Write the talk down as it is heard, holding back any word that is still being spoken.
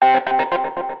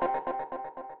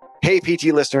Hey,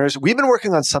 PT listeners, we've been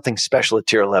working on something special at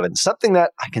Tier 11, something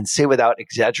that I can say without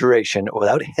exaggeration or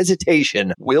without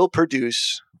hesitation will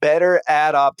produce better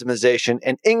ad optimization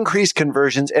and increase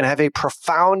conversions and have a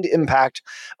profound impact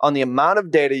on the amount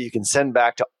of data you can send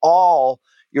back to all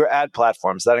your ad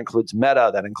platforms. That includes Meta,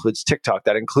 that includes TikTok,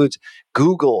 that includes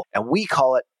Google, and we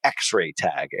call it X-Ray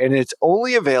Tag. And it's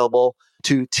only available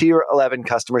to Tier 11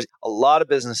 customers. A lot of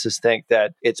businesses think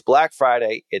that it's Black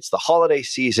Friday, it's the holiday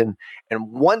season,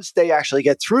 and once they actually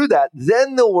get through that,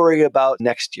 then they'll worry about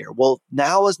next year. Well,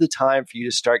 now is the time for you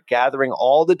to start gathering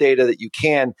all the data that you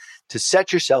can to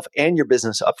set yourself and your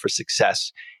business up for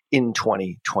success in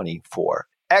 2024.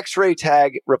 X-Ray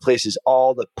Tag replaces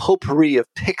all the potpourri of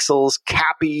pixels,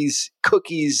 cappies,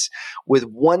 cookies with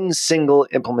one single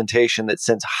implementation that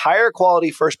sends higher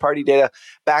quality first-party data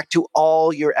back to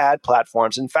all your ad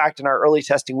platforms. In fact, in our early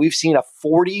testing, we've seen a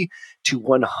 40 to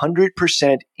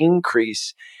 100%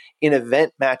 increase in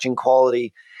event matching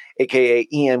quality, aka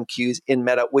EMQs in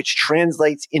Meta, which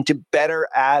translates into better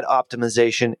ad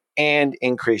optimization and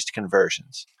increased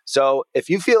conversions. So if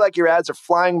you feel like your ads are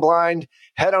flying blind,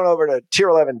 head on over to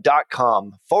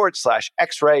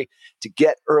tier11.com/X-ray to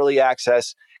get early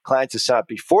access. Clients who sign up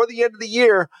before the end of the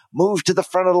year move to the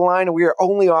front of the line, and we are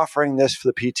only offering this for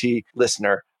the PT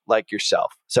listener like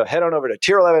yourself. So head on over to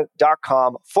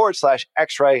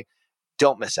tier11.com/X-ray.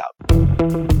 Don't miss out.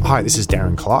 Hi, this is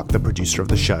Darren Clark, the producer of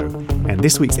the show, and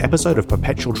this week's episode of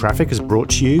Perpetual Traffic is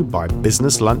brought to you by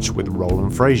Business Lunch with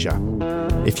Roland Frazier.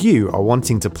 If you are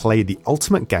wanting to play the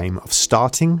ultimate game of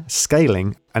starting,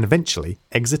 scaling, and eventually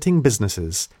exiting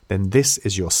businesses, then this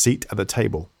is your seat at the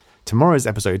table. Tomorrow's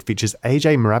episode features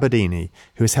AJ Mirabadini,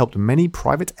 who has helped many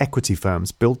private equity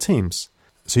firms build teams.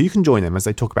 So you can join them as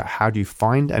they talk about how do you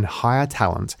find and hire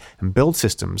talent and build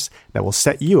systems that will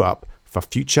set you up for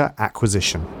future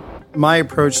acquisition. My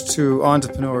approach to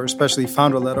entrepreneurs, especially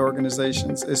founder-led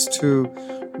organizations, is to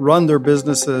run their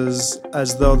businesses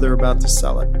as though they're about to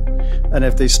sell it. And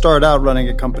if they start out running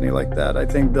a company like that, I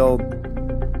think they'll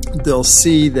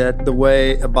see that the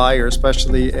way a buyer,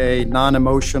 especially a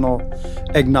non-emotional,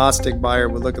 agnostic buyer,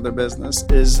 would look at their business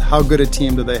is how good a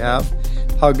team do they have?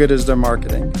 How good is their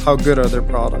marketing? How good are their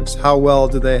products? How well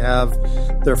do they have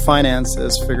their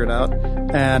finances figured out?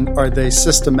 And are they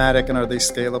systematic and are they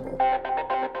scalable?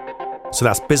 So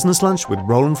that's Business Lunch with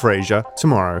Roland Frazier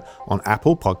tomorrow on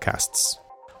Apple Podcasts.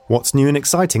 What's new and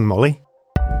exciting, Molly?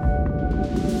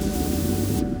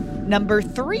 Number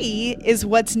 3 is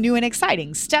what's new and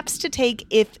exciting. Steps to take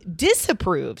if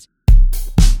disapproved.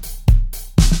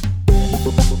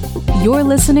 You're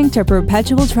listening to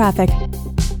Perpetual Traffic.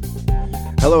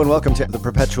 Hello and welcome to the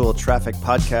Perpetual Traffic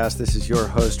Podcast. This is your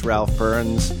host, Ralph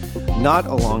Burns, not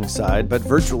alongside, but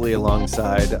virtually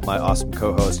alongside my awesome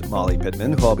co-host, Molly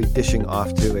Pittman, who I'll be dishing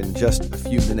off to in just a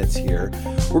few minutes here.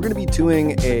 We're going to be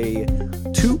doing a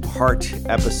two-part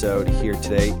episode here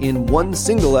today in one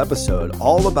single episode,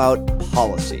 all about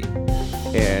policy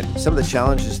and some of the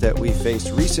challenges that we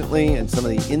faced recently and some of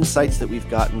the insights that we've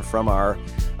gotten from our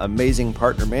amazing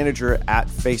partner manager at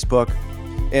Facebook.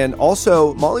 And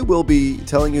also, Molly will be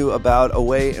telling you about a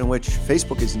way in which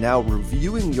Facebook is now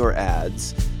reviewing your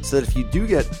ads so that if you do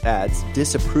get ads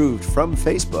disapproved from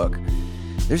Facebook,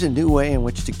 there's a new way in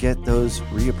which to get those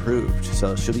reapproved.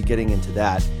 So she'll be getting into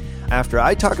that after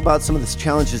I talk about some of the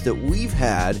challenges that we've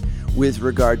had with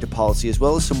regard to policy, as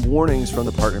well as some warnings from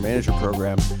the Partner Manager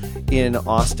Program in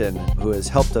Austin, who has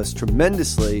helped us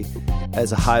tremendously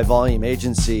as a high-volume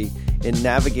agency in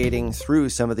navigating through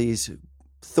some of these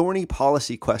thorny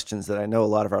policy questions that I know a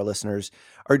lot of our listeners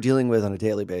are dealing with on a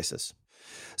daily basis.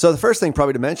 So the first thing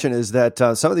probably to mention is that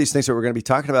some of these things that we're going to be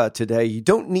talking about today, you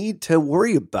don't need to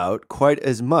worry about quite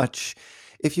as much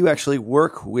if you actually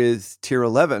work with Tier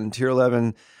 11. Tier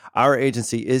 11, our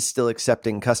agency is still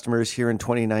accepting customers here in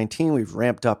 2019. We've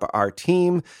ramped up our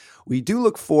team. We do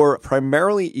look for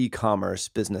primarily e-commerce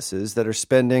businesses that are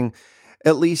spending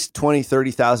at least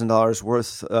 $20,000, $30,000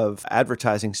 worth of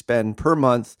advertising spend per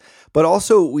month. But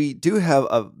also we do have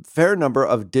a fair number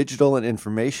of digital and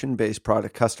information-based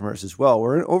product customers as well.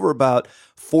 We're in over about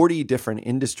 40 different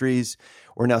industries.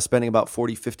 We're now spending about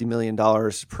 $40, $50 million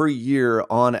per year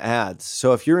on ads.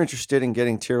 So if you're interested in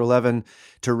getting Tier 11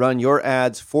 to run your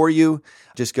ads for you,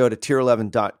 just go to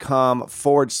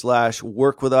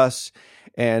tier11.com/work with us.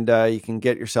 And you can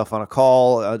get yourself on a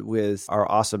call with our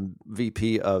awesome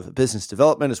VP of Business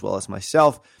Development, as well as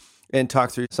myself, and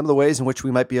talk through some of the ways in which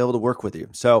we might be able to work with you.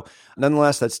 So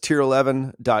nonetheless, that's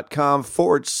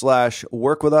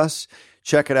tier11.com/work with us.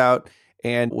 Check it out,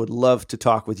 and would love to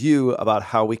talk with you about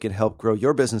how we can help grow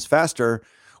your business faster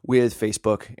with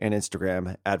Facebook and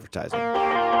Instagram advertising.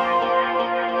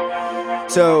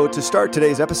 So to start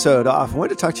today's episode off, I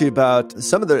wanted to talk to you about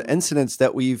some of the incidents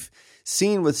that we've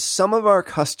seen with some of our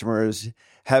customers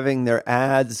having their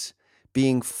ads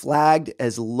being flagged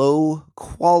as low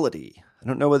quality. I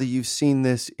don't know whether you've seen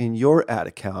this in your ad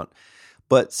account,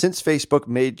 but since Facebook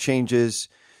made changes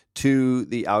to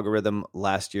the algorithm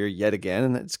last year yet again,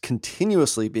 and it's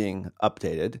continuously being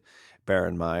updated, bear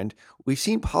in mind, we've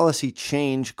seen policy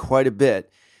change quite a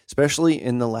bit, especially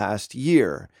in the last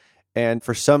year. And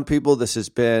for some people, this has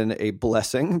been a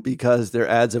blessing because their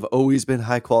ads have always been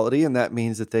high quality, and that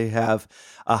means that they have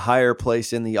a higher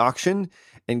place in the auction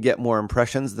and get more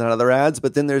impressions than other ads.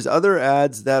 But then there's other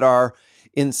ads that are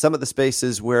in some of the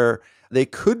spaces where they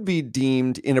could be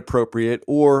deemed inappropriate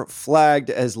or flagged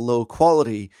as low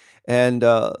quality. And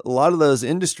a lot of those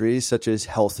industries, such as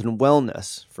health and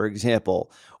wellness, for example,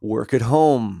 work at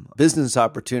home, business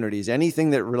opportunities, anything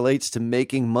that relates to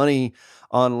making money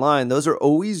online, those are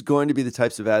always going to be the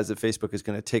types of ads that Facebook is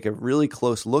going to take a really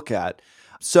close look at.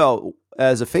 So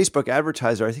as a Facebook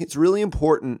advertiser, I think it's really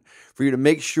important for you to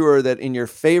make sure that in your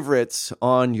favorites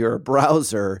on your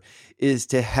browser is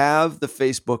to have the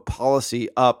Facebook policy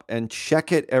up and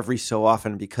check it every so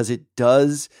often because it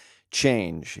does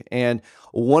change. And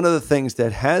one of the things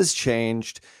that has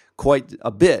changed quite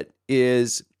a bit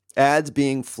is ads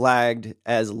being flagged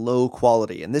as low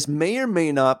quality. And this may or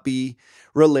may not be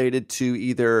related to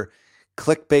either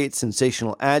clickbait,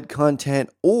 sensational ad content,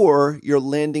 or your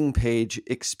landing page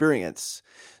experience.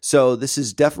 So this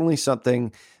is definitely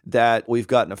something that we've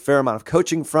gotten a fair amount of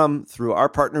coaching from through our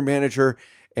partner manager,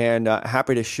 and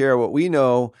happy to share what we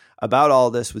know about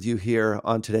all this with you here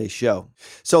on today's show.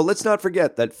 So let's not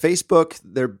forget that Facebook,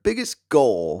 their biggest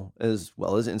goal, as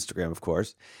well as Instagram, of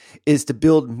course, is to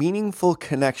build meaningful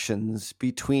connections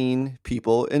between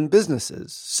people and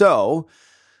businesses. So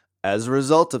as a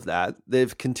result of that,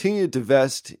 they've continued to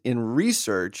invest in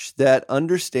research that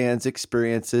understands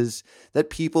experiences that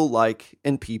people like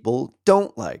and people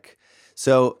don't like.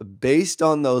 So based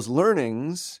on those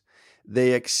learnings,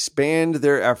 they expand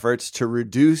their efforts to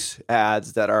reduce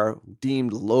ads that are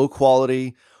deemed low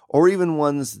quality or even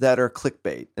ones that are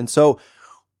clickbait. And so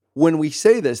when we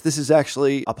say this is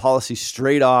actually a policy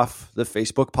straight off the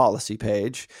Facebook policy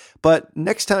page. But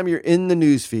next time you're in the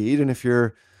newsfeed, and if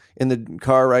you're in the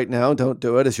car right now, don't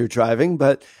do it as you're driving.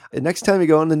 But next time you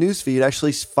go in the newsfeed,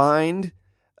 actually find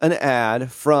an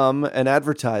ad from an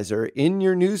advertiser in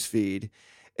your newsfeed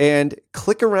and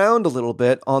click around a little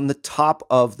bit on the top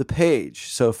of the page.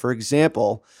 So for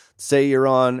example, say you're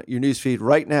on your newsfeed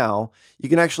right now, you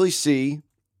can actually see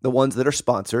the ones that are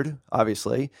sponsored,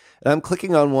 obviously. And I'm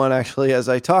clicking on one actually as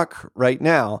I talk right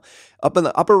now. Up in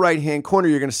the upper right-hand corner,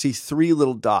 you're going to see 3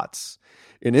 little dots.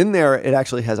 And in there, it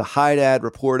actually has a hide ad,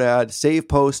 report ad, save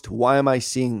post, why am I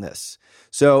seeing this?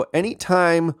 So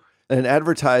anytime an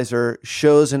advertiser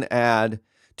shows an ad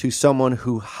to someone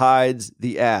who hides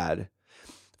the ad,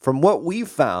 from what we've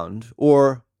found,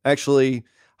 or actually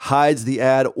hides the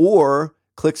ad or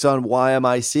clicks on why am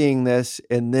I seeing this,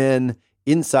 and then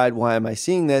inside why am I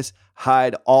seeing this,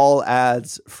 hide all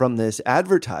ads from this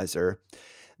advertiser,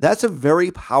 that's a very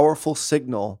powerful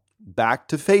signal back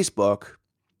to Facebook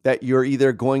that you're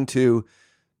either going to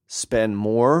spend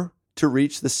more to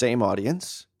reach the same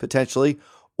audience, potentially,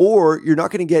 or you're not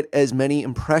going to get as many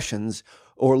impressions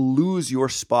or lose your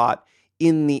spot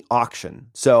in the auction.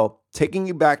 So taking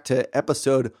you back to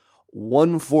episode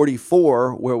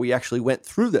 144, where we actually went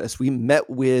through this, we met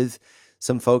with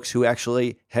some folks who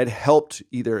actually had helped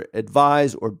either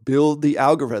advise or build the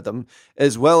algorithm,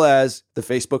 as well as the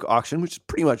Facebook auction, which is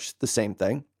pretty much the same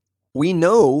thing. We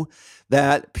know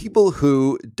that people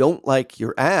who don't like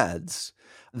your ads,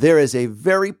 there is a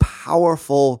very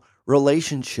powerful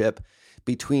relationship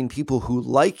between people who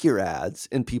like your ads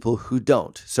and people who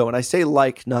don't. So when I say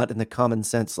like, not in the common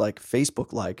sense like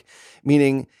Facebook like,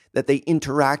 meaning that they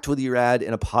interact with your ad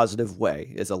in a positive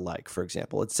way is a like, for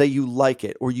example. Let's say you like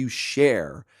it or you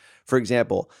share, for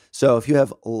example. So if you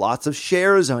have lots of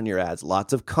shares on your ads,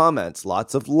 lots of comments,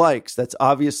 lots of likes, that's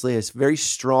obviously a very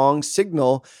strong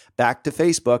signal back to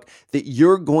Facebook that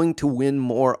you're going to win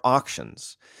more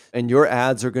auctions. And your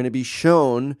ads are going to be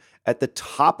shown at the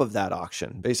top of that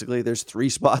auction. Basically, there's 3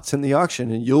 spots in the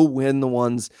auction, and you'll win the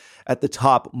ones at the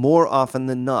top more often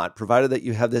than not, provided that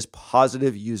you have this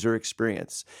positive user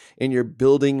experience and you're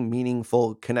building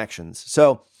meaningful connections.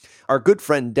 So our good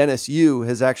friend Dennis Yu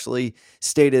has actually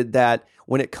stated that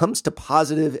when it comes to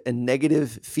positive and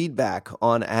negative feedback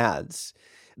on ads,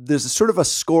 there's a sort of a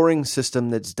scoring system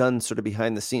that's done sort of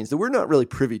behind the scenes that we're not really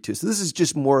privy to. So this is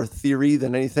just more theory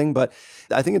than anything, but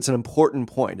I think it's an important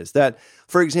point is that,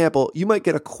 for example, you might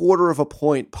get a 1/4 of a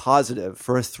point positive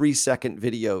for a 3-second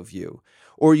video view,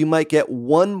 Or you might get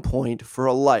 1 point for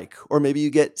a like, or maybe you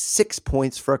get 6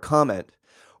 points for a comment,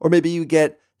 or maybe you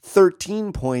get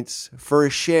 13 points for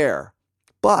a share.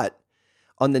 But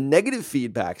on the negative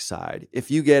feedback side,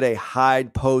 if you get a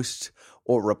hide post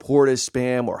or report as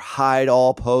spam or hide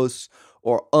all posts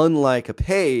or unlike a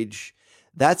page,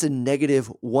 that's a negative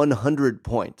 100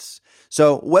 points.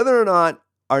 So whether or not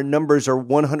our numbers are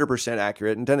 100%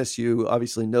 accurate, and Dennis Yu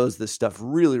obviously knows this stuff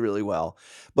really, really well,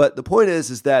 but the point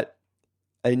is that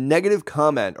a negative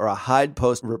comment or a hide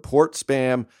post, report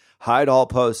spam, hide all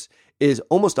posts is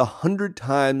almost 100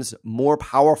 times more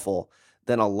powerful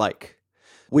than a like,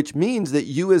 which means that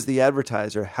you as the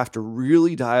advertiser have to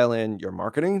really dial in your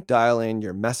marketing, dial in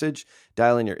your message,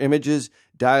 dial in your images,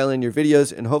 dial in your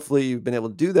videos, and hopefully you've been able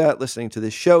to do that listening to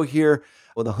this show here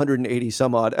with 180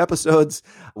 some odd episodes.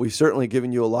 We've certainly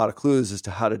given you a lot of clues as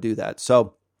to how to do that.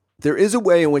 So there is a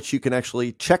way in which you can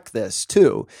actually check this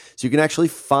too. So you can actually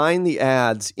find the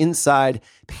ads inside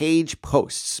Page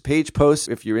Posts. Page Posts,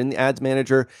 if you're in the Ads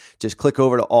Manager, just click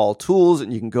over to All Tools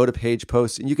and you can go to Page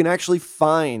Posts and you can actually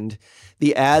find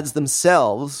the ads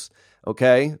themselves,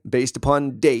 okay, based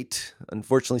upon date.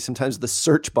 Unfortunately, sometimes the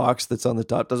search box that's on the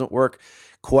top doesn't work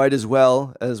quite as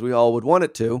well as we all would want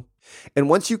it to. And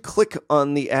once you click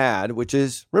on the ad, which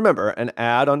is, remember, an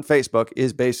ad on Facebook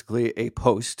is basically a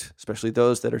post, especially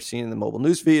those that are seen in the mobile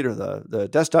newsfeed or the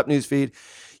desktop newsfeed,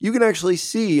 you can actually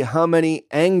see how many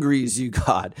angries you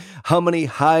got, how many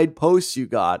hide posts you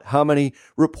got, how many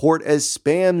report as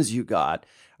spams you got,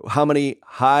 how many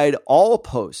hide all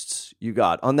posts you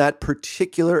got on that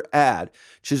particular ad,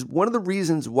 which is one of the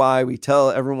reasons why we tell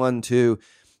everyone to,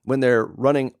 when they're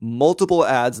running multiple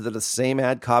ads that are the same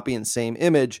ad copy and same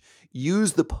image,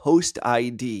 use the post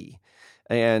ID.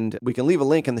 And we can leave a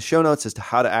link in the show notes as to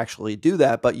how to actually do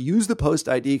that, but use the post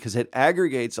ID because it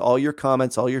aggregates all your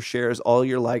comments, all your shares, all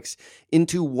your likes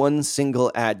into one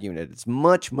single ad unit. It's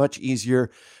much, much easier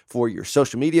for your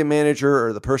social media manager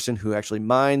or the person who actually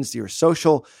mines your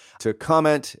social to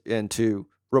comment and to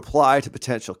reply to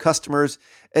potential customers,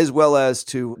 as well as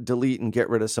to delete and get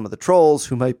rid of some of the trolls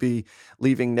who might be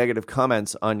leaving negative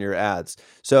comments on your ads.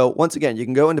 So once again, you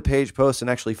can go into Page Posts and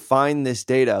actually find this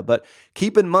data, but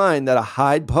keep in mind that a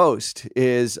hide post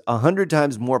is 100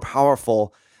 times more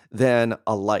powerful than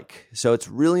a like. So it's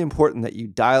really important that you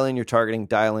dial in your targeting,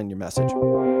 dial in your message.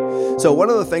 So one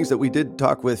of the things that we did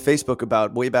talk with Facebook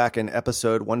about way back in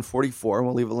episode 144, and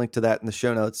we'll leave a link to that in the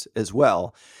show notes as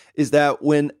well, is that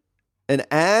when an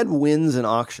ad wins an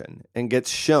auction and gets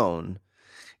shown,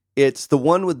 it's the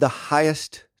one with the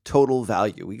highest total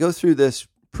value. We go through this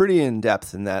pretty in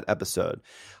depth in that episode.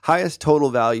 Highest total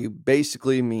value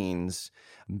basically means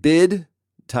bid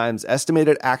times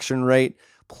estimated action rate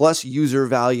plus user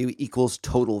value equals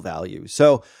total value.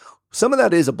 So some of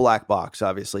that is a black box,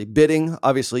 obviously. Bidding,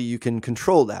 obviously, you can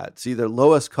control that. It's either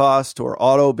lowest cost or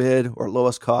auto bid or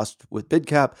lowest cost with bid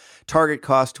cap. Target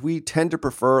cost, we tend to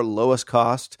prefer lowest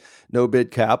cost, no bid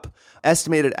cap.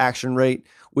 Estimated action rate,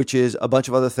 which is a bunch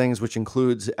of other things, which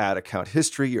includes ad account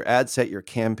history, your ad set, your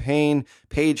campaign,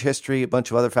 page history, a bunch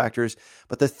of other factors.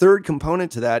 But the third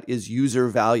component to that is user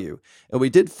value. And we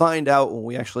did find out when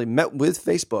we actually met with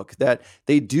Facebook that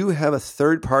they do have a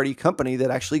third-party company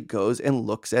that actually goes and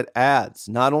looks at ads,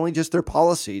 not only just their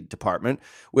policy department,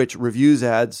 which reviews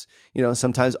ads,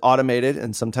 sometimes automated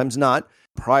and sometimes not,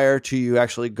 prior to you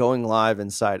actually going live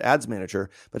inside Ads Manager.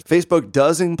 But Facebook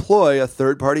does employ a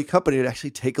third-party company to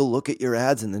actually take a look at your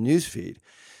ads in the newsfeed.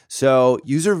 So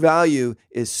user value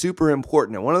is super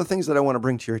important. And one of the things that I want to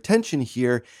bring to your attention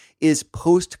here is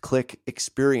post-click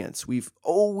experience. We've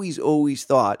always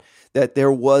thought that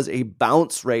there was a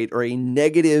bounce rate or a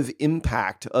negative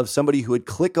impact of somebody who would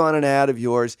click on an ad of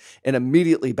yours and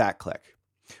immediately backclick.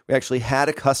 We actually had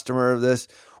a customer of this.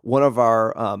 One of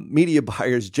our media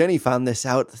buyers, Jenny, found this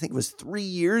out, I think it was 3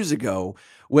 years ago,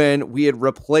 when we had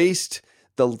replaced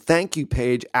the thank you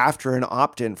page after an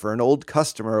opt-in for an old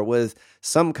customer with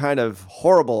some kind of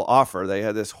horrible offer. They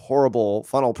had this horrible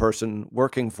funnel person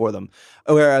working for them.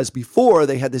 Whereas before,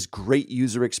 they had this great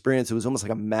user experience. It was almost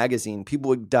like a magazine. People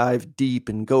would dive deep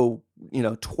and go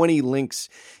 20 links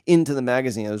into the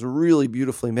magazine. It was really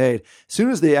beautifully made. As soon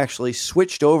as they actually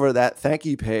switched over that thank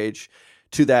you page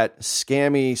to that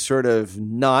scammy sort of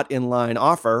not inline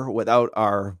offer without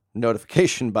our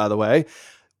notification, by the way,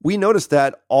 we noticed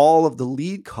that all of the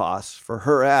lead costs for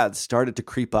her ads started to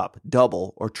creep up,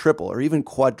 double or triple or even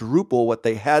quadruple what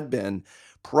they had been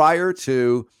prior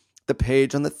to the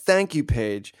page on the thank you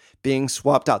page being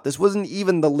swapped out. This wasn't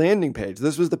even the landing page.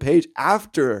 This was the page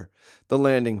after the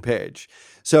landing page.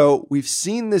 So we've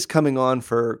seen this coming on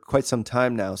for quite some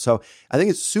time now. So I think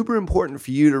it's super important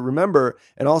for you to remember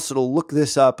and also to look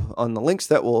this up on the links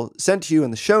that we'll send to you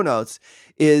in the show notes,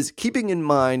 is keeping in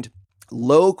mind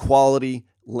low quality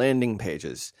landing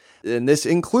pages. And this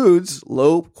includes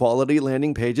low quality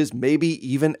landing pages, maybe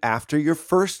even after your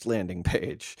first landing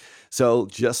page. So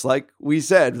just like we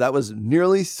said, that was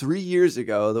nearly 3 years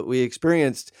ago that we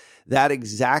experienced that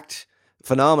exact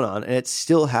phenomenon, and it's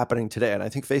still happening today. And I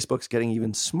think Facebook's getting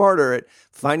even smarter at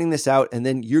finding this out, and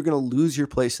then you're going to lose your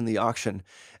place in the auction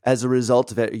as a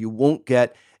result of it. You won't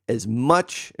get as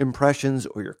much impressions,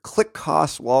 or your click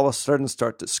costs will all of a sudden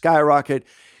start to skyrocket.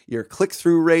 Your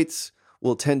click-through rates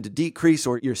will tend to decrease,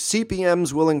 or your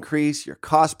CPMs will increase, your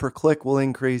cost per click will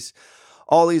increase.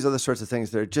 All these other sorts of things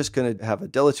that are just going to have a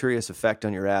deleterious effect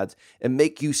on your ads and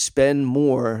make you spend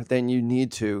more than you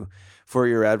need to for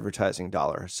your advertising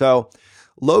dollar. So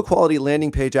low quality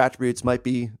landing page attributes might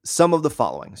be some of the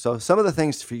following. So some of the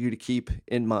things for you to keep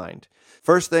in mind.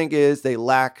 First thing is they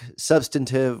lack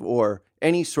substantive or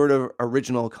any sort of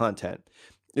original content.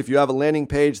 If you have a landing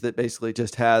page that basically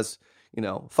just has,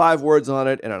 5 words on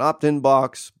it and an opt-in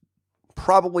box,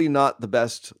 probably not the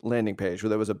best landing page. Where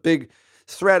there was a big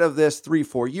thread of this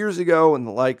 3-4 years ago, and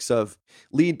the likes of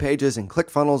lead pages and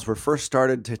ClickFunnels were first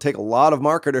started to take a lot of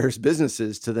marketers'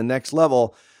 businesses to the next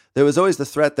level. There was always the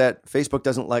threat that Facebook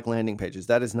doesn't like landing pages.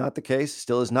 That is not the case,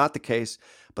 still is not the case.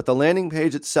 But the landing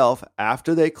page itself,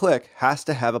 after they click, has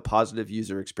to have a positive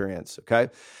user experience, okay?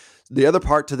 The other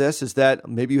part to this is that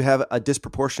maybe you have a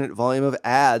disproportionate volume of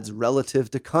ads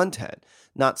relative to content.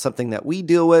 Not something that we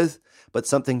deal with, but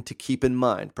something to keep in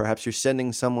mind. Perhaps you're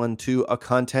sending someone to a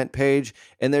content page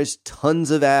and there's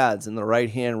tons of ads in the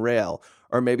right-hand rail,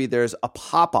 or maybe there's a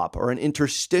pop-up or an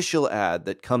interstitial ad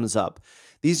that comes up.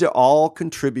 These are all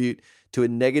contribute to a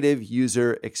negative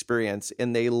user experience,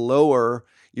 and they lower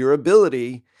your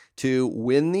ability to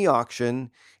win the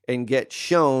auction and get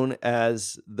shown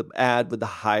as the ad with the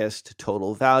highest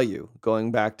total value,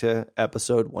 going back to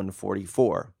episode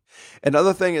 144.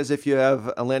 Another thing is if you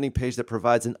have a landing page that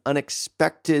provides an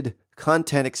unexpected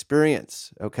content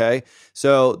experience, okay?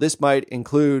 So this might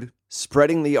include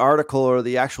spreading the article or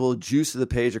the actual juice of the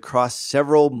page across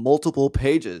multiple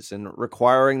pages and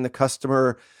requiring the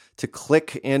customer to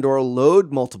click and or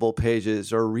load multiple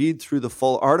pages or read through the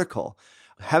full article.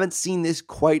 I haven't seen this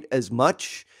quite as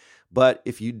much, but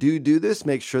if you do this,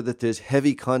 make sure that there's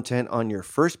heavy content on your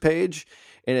first page.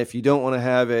 And if you don't want to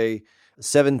have a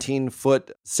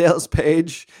 17-foot sales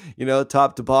page,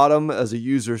 top to bottom as a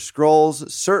user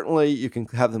scrolls, certainly you can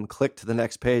have them click to the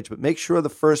next page, but make sure the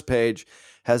first page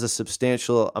has a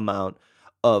substantial amount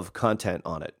of content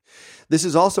on it. This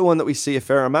is also one that we see a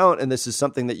fair amount, and this is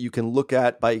something that you can look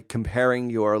at by comparing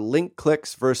your link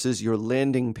clicks versus your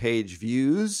landing page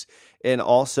views, and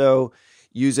also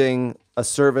using a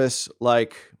service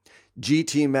like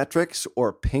GTmetrix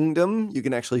or Pingdom. You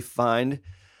can actually find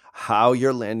how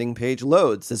your landing page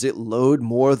loads. Does it load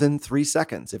more than 3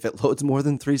 seconds? If it loads more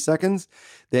than 3 seconds,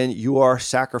 then you are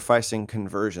sacrificing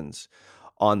conversions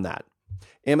on that.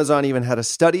 Amazon even had a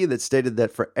study that stated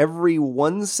that for every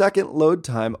 1 second load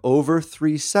time over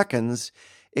 3 seconds,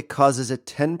 it causes a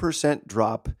 10%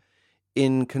 drop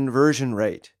in conversion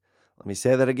rate. Let me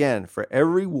say that again. For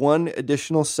every 1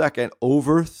 additional second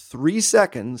over 3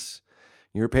 seconds,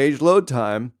 your page load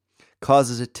time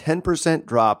causes a 10%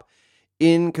 drop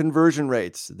in conversion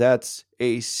rates. That's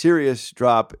a serious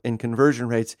drop in conversion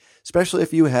rates, especially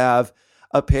if you have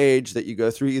a page that you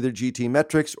go through either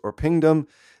GTmetrix or Pingdom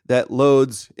that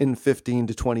loads in 15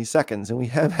 to 20 seconds. And we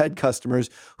have had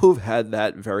customers who've had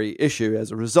that very issue.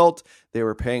 As a result, they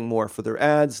were paying more for their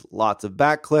ads, lots of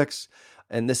backclicks,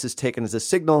 and this is taken as a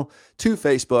signal to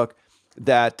Facebook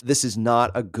that this is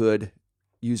not a good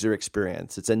user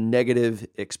experience. It's a negative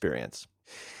experience.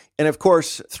 And of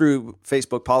course, through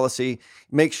Facebook policy,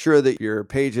 make sure that your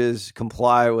pages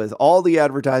comply with all the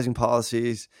advertising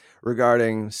policies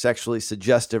regarding sexually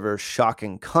suggestive or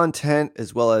shocking content,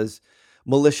 as well as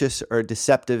malicious or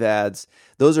deceptive ads.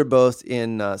 Those are both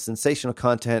in sensational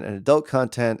content and adult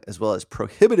content, as well as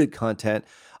prohibited content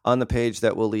on the page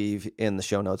that we'll leave in the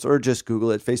show notes, or just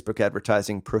Google it, Facebook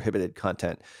advertising prohibited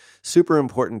content. Super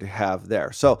important to have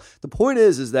there. So the point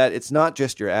is that it's not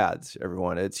just your ads,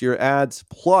 everyone. It's your ads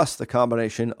plus the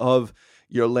combination of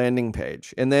your landing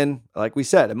page. And then, like we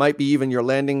said, it might be even your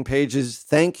landing page's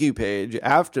thank you page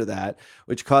after that,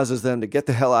 which causes them to get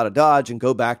the hell out of Dodge and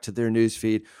go back to their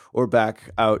newsfeed or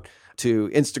back out to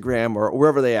Instagram or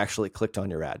wherever they actually clicked on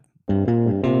your ad.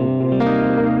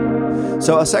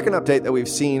 So a second update that we've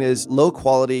seen is low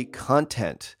quality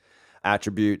content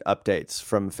attribute updates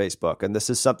from Facebook. And this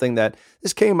is something that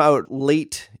this came out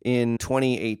late in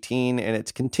 2018, and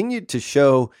it's continued to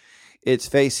show its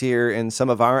face here in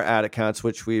some of our ad accounts,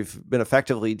 which we've been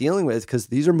effectively dealing with because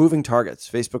these are moving targets.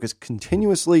 Facebook is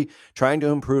continuously trying to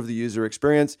improve the user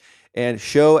experience and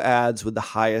show ads with the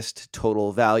highest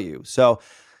total value. So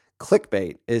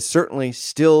clickbait is certainly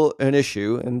still an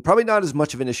issue, and probably not as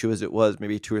much of an issue as it was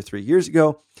maybe 2 or 3 years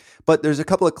ago. But there's a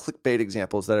couple of clickbait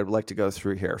examples that I'd like to go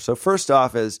through here. So first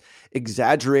off is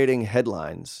exaggerating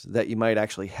headlines that you might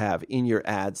actually have in your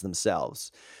ads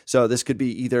themselves. So this could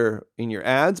be either in your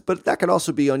ads, but that could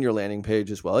also be on your landing page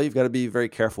as well. You've got to be very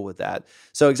careful with that.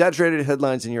 So exaggerated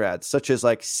headlines in your ads, such as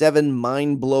like 7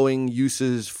 mind-blowing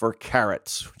uses for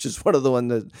carrots, which is one of the ones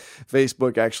that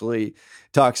Facebook actually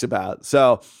talks about.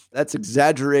 So that's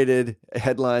exaggerated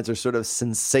headlines or sort of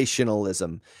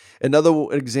sensationalism. Another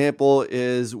example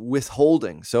is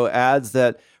withholding. So ads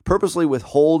that purposely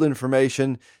withhold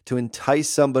information to entice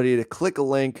somebody to click a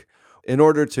link in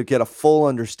order to get a full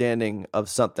understanding of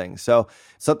something. So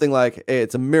something like, hey,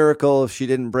 it's a miracle if she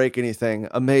didn't break anything.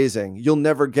 Amazing. You'll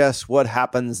never guess what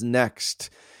happens next.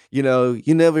 You know,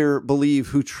 you never believe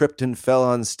who tripped and fell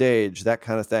on stage, that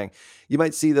kind of thing. You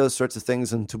might see those sorts of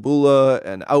things in Taboola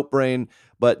and Outbrain,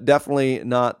 but definitely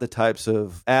not the types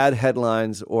of ad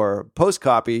headlines or post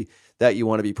copy that you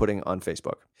want to be putting on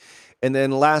Facebook. And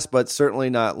then last but certainly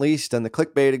not least, and the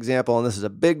clickbait example, and this is a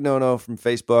big no-no from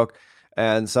Facebook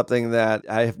and something that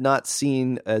I have not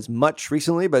seen as much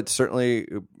recently, but certainly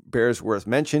bears worth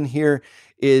mention here,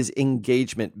 is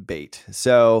engagement bait.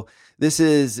 So this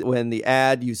is when the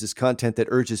ad uses content that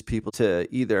urges people to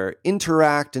either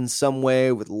interact in some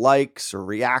way with likes or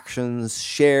reactions,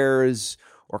 shares,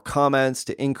 or comments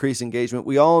to increase engagement.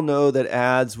 We all know that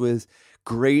ads with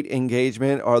great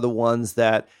engagement are the ones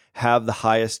that have the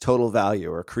highest total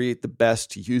value or create the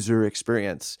best user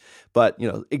experience. But,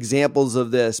 you know, examples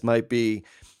of this might be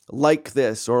like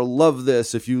this or love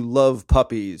this if you love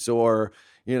puppies, or,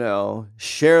 you know,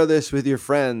 share this with your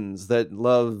friends that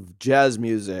love jazz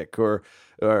music, or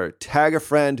tag a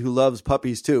friend who loves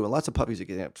puppies too. And lots of puppies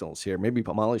examples here. Maybe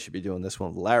Molly should be doing this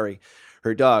one with Larry,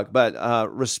 her dog. But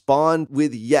respond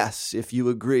with yes if you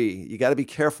agree. You got to be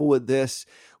careful with this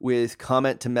with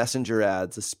comment to messenger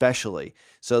ads especially.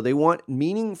 So they want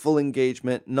meaningful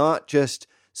engagement, not just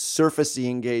surfacey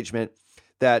engagement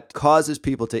that causes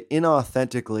people to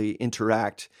inauthentically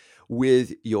interact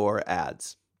with your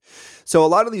ads. So a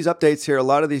lot of these updates here, a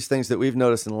lot of these things that we've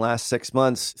noticed in the last 6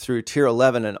 months through Tier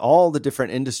 11 and all the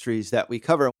different industries that we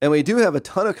cover. And we do have a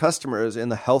ton of customers in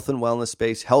the health and wellness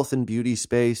space, health and beauty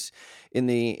space, in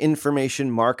the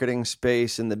information marketing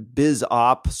space, in the biz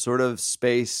op sort of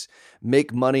space,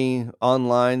 make money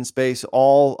online space,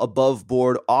 all above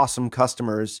board, awesome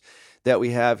customers that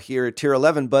we have here at Tier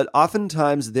 11, but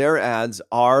oftentimes their ads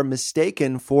are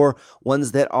mistaken for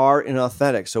ones that are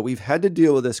inauthentic. So we've had to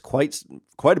deal with this quite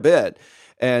a bit.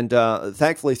 And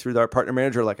thankfully through our partner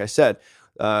manager, like I said,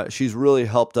 she's really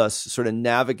helped us sort of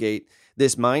navigate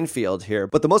this minefield here.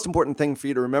 But the most important thing for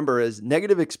you to remember is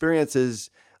negative experiences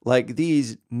like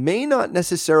these may not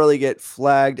necessarily get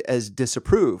flagged as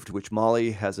disapproved, which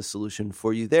Molly has a solution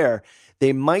for you there.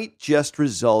 They might just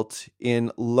result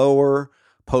in lower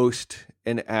post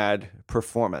and ad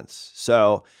performance.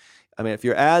 So, I mean, if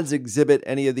your ads exhibit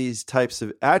any of these types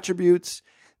of attributes,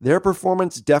 their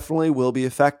performance definitely will be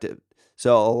affected.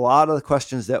 So a lot of the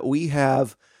questions that we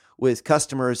have with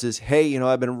customers is, hey, you know,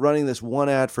 I've been running this one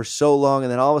ad for so long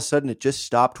and then all of a sudden it just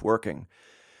stopped working.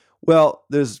 Well,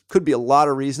 could be a lot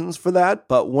of reasons for that,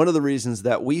 but one of the reasons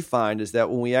that we find is that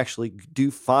when we actually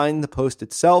do find the post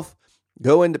itself,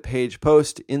 go into Page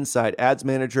Post inside Ads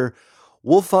Manager,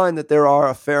 we'll find that there are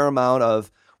a fair amount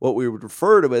of what we would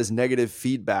refer to as negative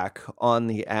feedback on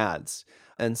the ads.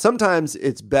 And sometimes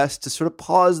it's best to sort of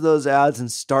pause those ads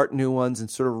and start new ones and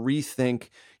sort of rethink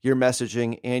your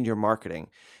messaging and your marketing.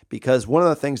 Because one of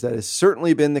the things that has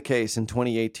certainly been the case in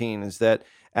 2018 is that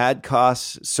ad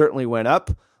costs certainly went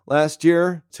up last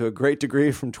year to a great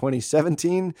degree from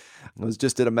 2017. I was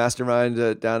just at a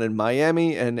mastermind down in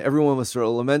Miami, and everyone was sort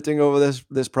of lamenting over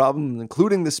this problem,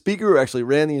 including the speaker who actually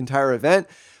ran the entire event.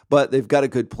 But they've got a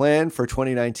good plan for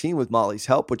 2019 with Molly's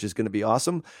help, which is going to be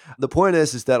awesome. The point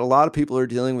is that a lot of people are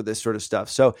dealing with this sort of stuff.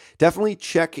 So definitely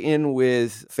check in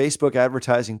with Facebook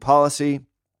advertising policy.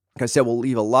 Like I said, we'll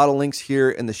leave a lot of links here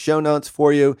in the show notes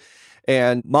for you.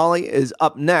 And Molly is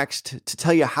up next to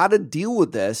tell you how to deal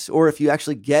with this, or if you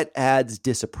actually get ads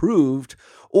disapproved,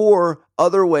 or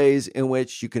other ways in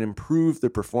which you can improve the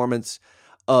performance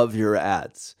of your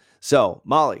ads. So,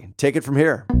 Molly, take it from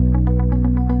here.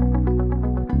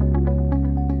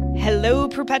 Hello,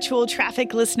 Perpetual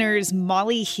Traffic listeners,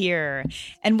 Molly here.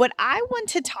 And what I want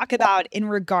to talk about in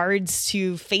regards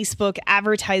to Facebook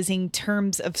advertising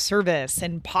terms of service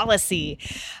and policy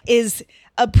is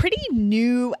a pretty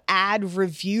new ad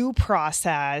review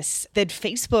process that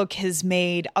Facebook has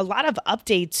made a lot of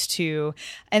updates to,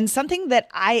 and something that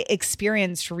I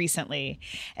experienced recently.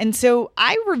 And so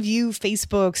I review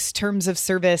Facebook's terms of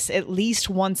service at least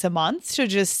once a month to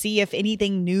just see if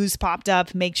anything news popped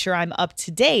up, make sure I'm up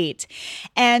to date.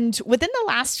 And within the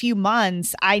last few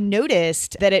months, I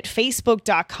noticed that at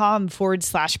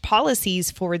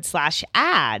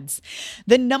facebook.com/policies/ads,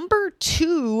 the number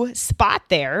 2 spot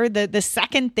there, the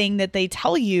second thing that they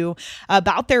tell you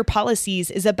about their policies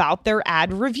is about their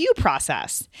ad review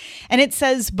process. And it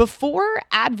says, before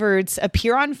adverts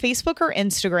appear on Facebook or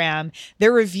Instagram,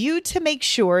 they're reviewed to make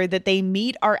sure that they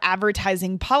meet our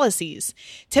advertising policies.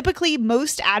 Typically,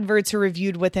 most adverts are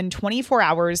reviewed within 24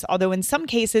 hours, although in some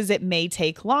cases it may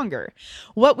take longer.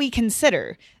 What we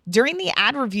consider: during the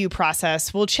ad review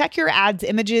process, we'll check your ad's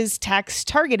images, text,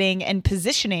 targeting, and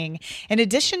positioning, in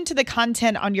addition to the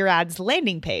content on your ad's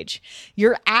landing page.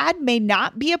 Your ad may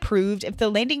not be approved if the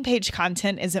landing page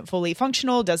content isn't fully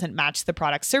functional, doesn't match the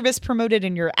product service promoted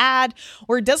in your ad,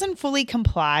 or doesn't fully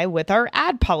comply with our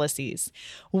ad policies.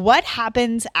 What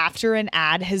happens after an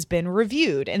ad has been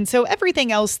reviewed? And so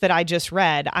everything else that I just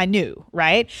read, I knew,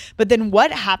 right? But then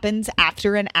what happens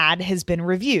after an ad has been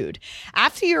reviewed?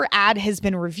 After your ad has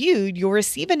been reviewed, you'll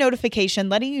receive a notification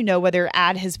letting you know whether your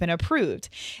ad has been approved.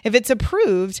 If it's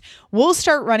approved, we'll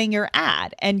start running your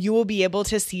ad and you will be able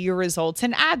to see your results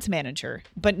in Ads Manager.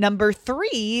 But number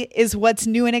 3 is what's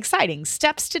new and exciting: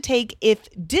 steps to take if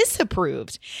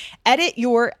disapproved. Edit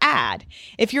your ad.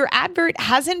 If your advert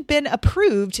hasn't been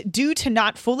approved due to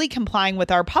not fully complying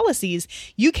with our policies,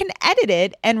 you can edit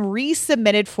it and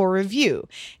resubmit it for review.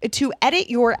 To edit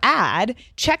your ad,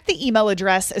 check the email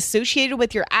address associated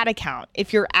with your ad account.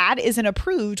 If your ad isn't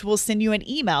approved, we'll send you an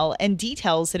email and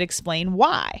details that explain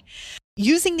why.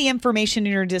 Using the information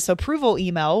in your disapproval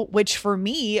email, which for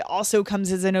me also comes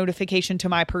as a notification to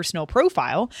my personal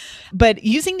profile, but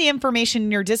using the information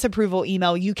in your disapproval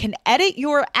email, you can edit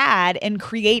your ad and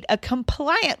create a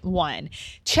compliant one.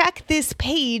 Check this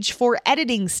page for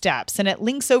editing steps, and it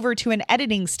links over to an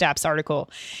editing steps article.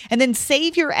 And then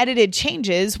save your edited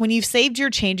changes. When you've saved your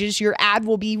changes, your ad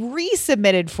will be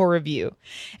resubmitted for review.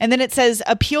 And then it says,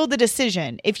 appeal the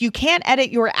decision. If you can't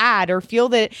edit your ad or feel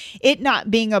that it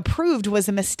not being approved was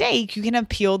a mistake, you can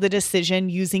appeal the decision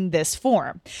using this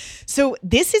form. So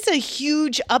this is a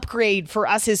huge upgrade for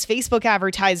us as Facebook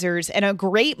advertisers and a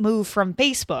great move from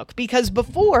Facebook, because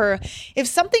before, if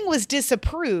something was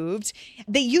disapproved,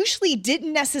 they usually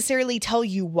didn't necessarily tell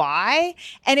you why.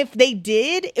 And if they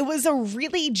did, it was a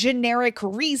really generic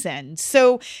reason.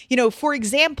 So, for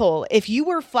example, if you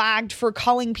were flagged for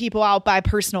calling people out by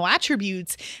personal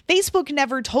attributes, Facebook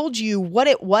never told you what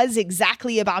it was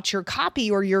exactly about your copy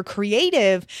or your creative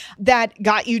that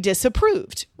got you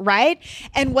disapproved, right?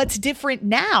 And what's different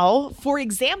now, for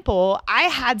example, I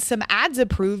had some ads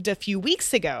approved a few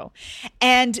weeks ago,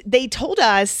 and they told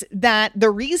us that the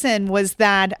reason was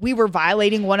that we were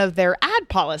violating one of their ad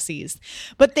policies,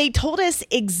 but they told us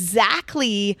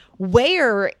exactly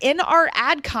where in our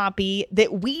ad copy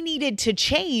that we needed to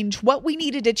change, what we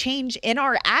needed to change in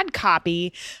our ad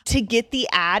copy to get the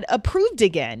ad approved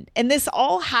again. And this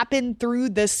all happened through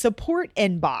the support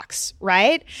inbox,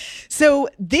 right? So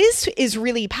this is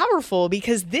really powerful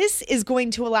because this is going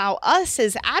to allow us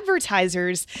as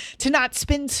advertisers to not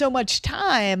spend so much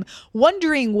time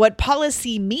wondering what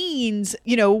policy means,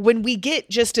 when we get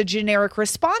just a generic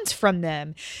response from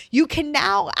them. You can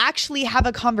now actually have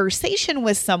a conversation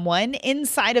with someone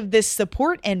inside of this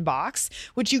support inbox,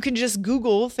 which you can just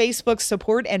Google Facebook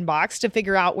support inbox to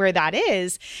figure out where that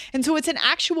is. And so it's an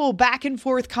actual back and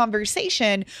forth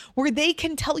conversation where they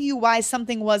can tell you why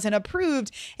something wasn't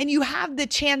approved, and you have the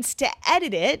chance to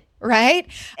edit it, right?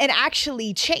 And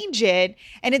actually change it.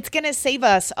 And it's going to save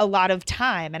us a lot of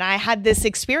time. And I had this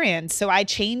experience. So I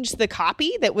changed the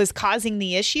copy that was causing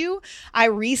the issue. I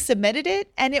resubmitted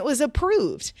it and it was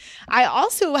approved. I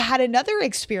also had another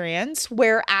experience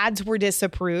where ads were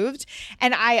disapproved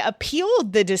and I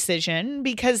appealed the decision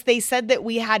because they said that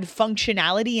we had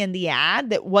functionality in the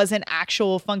ad that wasn't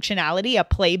actual functionality, a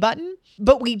play button,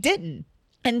 but we didn't.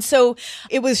 And so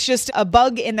it was just a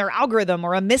bug in their algorithm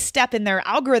or a misstep in their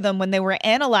algorithm when they were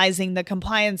analyzing the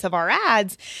compliance of our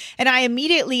ads. And I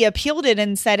immediately appealed it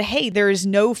and said, hey, there's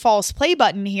no false play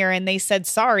button here. And they said,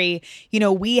 sorry,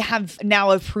 we have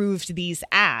now approved these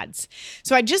ads.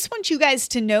 So I just want you guys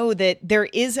to know that there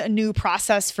is a new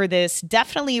process for this.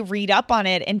 Definitely read up on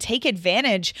it and take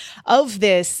advantage of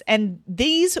this. And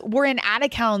these were in ad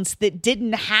accounts that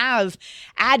didn't have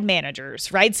ad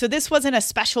managers, right? So this wasn't a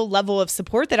special level of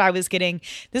support that I was getting.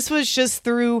 This was just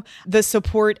through the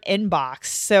support inbox.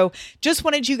 So just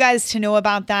wanted you guys to know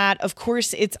about that. Of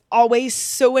course, it's always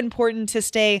so important to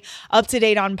stay up to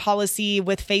date on policy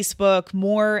with Facebook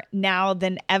more now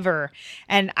than ever.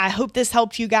 And I hope this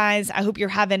helped you guys. I hope you're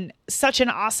having such an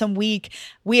awesome week.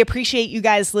 We appreciate you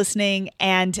guys listening,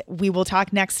 and we will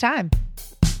talk next time.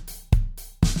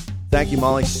 Thank you,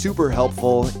 Molly. Super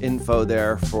helpful info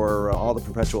there for all the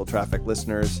Perpetual Traffic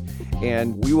listeners.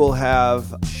 And we will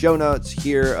have show notes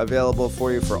here available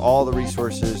for you for all the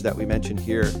resources that we mentioned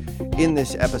here in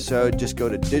this episode. Just go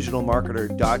to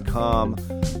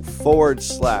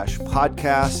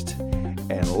digitalmarketer.com/podcast.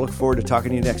 And we'll look forward to talking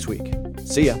to you next week.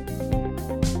 See ya.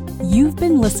 You've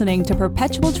been listening to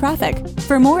Perpetual Traffic.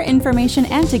 For more information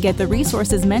and to get the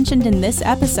resources mentioned in this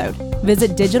episode,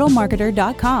 visit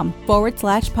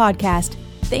digitalmarketer.com/podcast.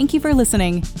 Thank you for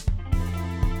listening.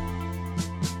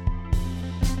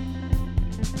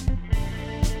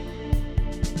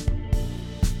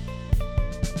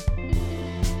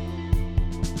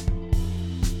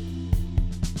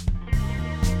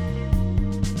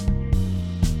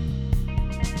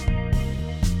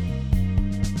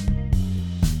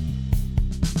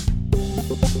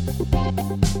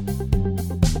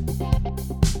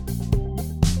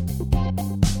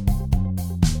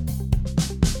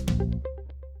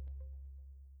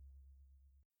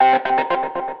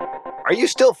 Are you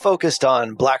still focused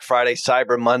on Black Friday,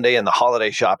 Cyber Monday, and the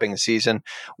holiday shopping season,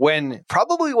 when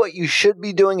probably what you should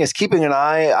be doing is keeping an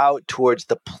eye out towards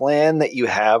the plan that you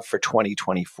have for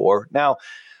 2024? Now,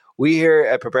 we here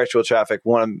at Perpetual Traffic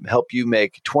want to help you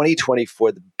make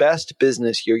 2024 the best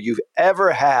business year you've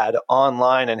ever had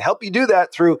online, and help you do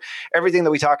that through everything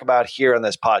that we talk about here on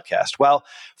this podcast. Well,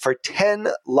 for 10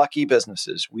 lucky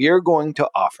businesses, we are going to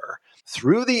offer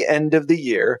through the end of the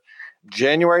year,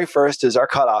 January 1st is our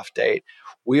cutoff date.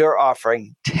 We are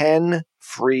offering 10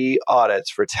 free audits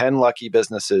for 10 lucky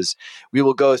businesses. We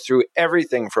will go through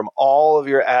everything from all of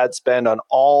your ad spend on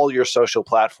all your social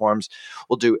platforms.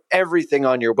 We'll do everything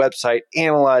on your website,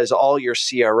 analyze all your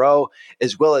CRO,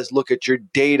 as well as look at your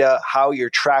data, how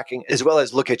you're tracking, as well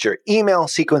as look at your email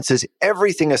sequences,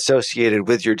 everything associated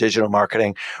with your digital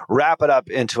marketing, wrap it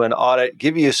up into an audit,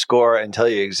 give you a score, and tell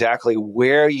you exactly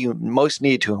where you most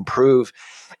need to improve.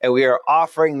 And we are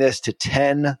offering this to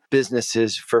 10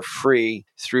 businesses for free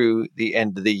through the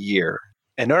end of the year.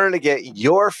 In order to get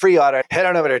your free audit, head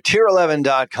on over to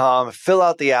tier11.com, fill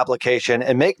out the application,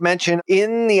 and make mention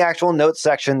in the actual notes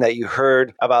section that you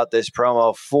heard about this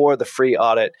promo for the free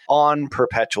audit on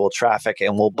Perpetual Traffic,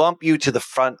 and we'll bump you to the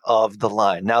front of the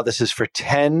line. Now, this is for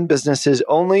 10 businesses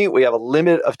only. We have a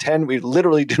limit of 10. We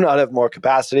literally do not have more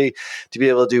capacity to be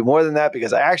able to do more than that,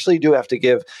 because I actually do have to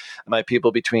give my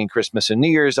people between Christmas and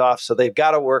New Year's off, so they've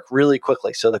got to work really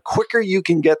quickly. So the quicker you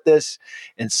can get this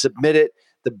and submit it,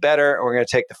 the better. And we're going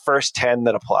to take the first 10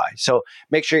 that apply. So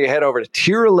make sure you head over to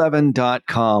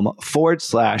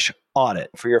tier11.com/audit.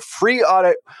 For your free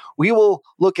audit, we will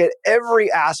look at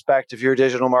every aspect of your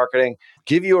digital marketing,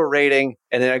 give you a rating,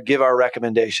 and then give our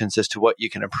recommendations as to what you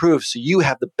can improve so you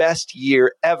have the best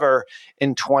year ever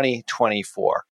in 2024.